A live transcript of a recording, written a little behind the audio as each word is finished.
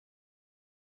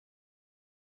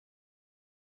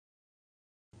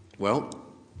Well,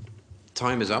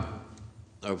 time is up.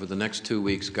 Over the next 2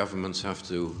 weeks, governments have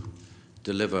to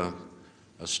deliver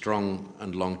a strong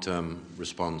and long-term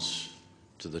response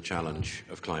to the challenge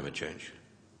of climate change.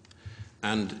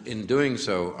 And in doing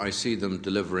so, I see them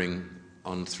delivering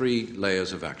on 3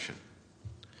 layers of action.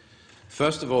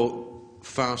 First of all,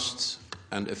 fast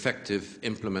and effective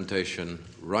implementation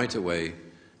right away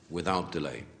without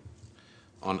delay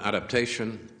on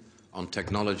adaptation, on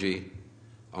technology,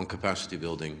 on capacity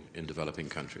building in developing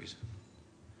countries.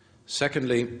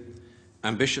 Secondly,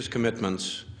 ambitious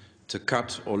commitments to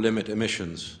cut or limit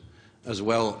emissions, as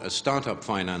well as start-up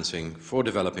financing for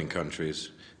developing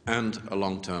countries and a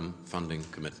long-term funding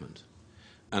commitment.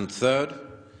 And third,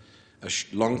 a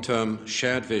long-term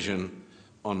shared vision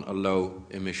on a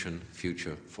low-emission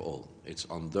future for all. It's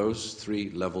on those 3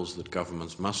 levels that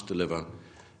governments must deliver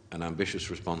an ambitious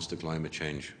response to climate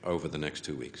change over the next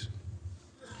 2 weeks.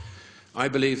 I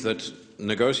believe that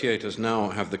negotiators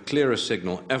now have the clearest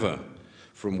signal ever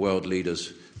from world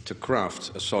leaders to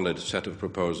craft a solid set of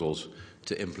proposals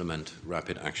to implement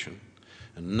rapid action.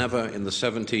 And never in the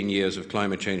 17 years of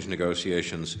climate change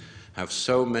negotiations have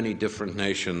so many different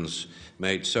nations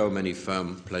made so many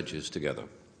firm pledges together.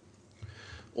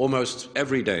 Almost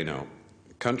every day now,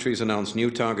 countries announce new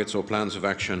targets or plans of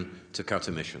action to cut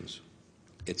emissions.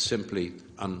 It's simply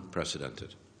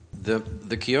unprecedented.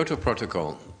 The Kyoto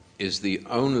Protocol is the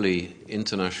only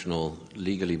international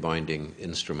legally binding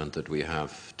instrument that we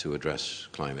have to address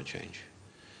climate change.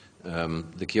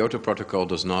 The Kyoto Protocol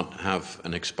does not have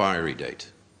an expiry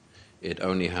date. It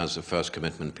only has a first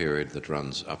commitment period that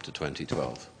runs up to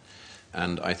 2012.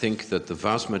 And I think that the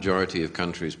vast majority of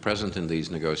countries present in these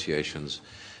negotiations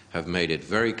have made it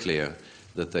very clear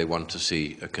that they want to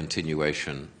see a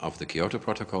continuation of the Kyoto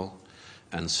Protocol,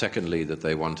 and secondly, that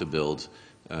they want to build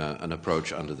an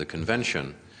approach under the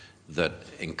Convention that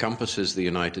encompasses the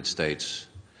United States,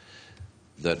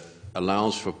 that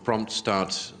allows for prompt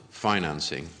start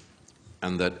financing,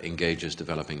 and that engages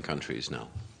developing countries now.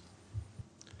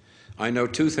 I know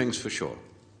 2 things for sure.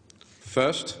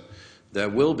 First, there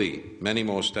will be many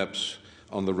more steps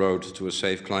on the road to a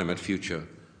safe climate future,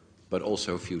 but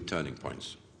also a few turning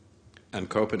points. And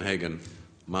Copenhagen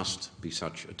must be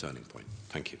such a turning point.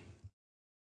 Thank you.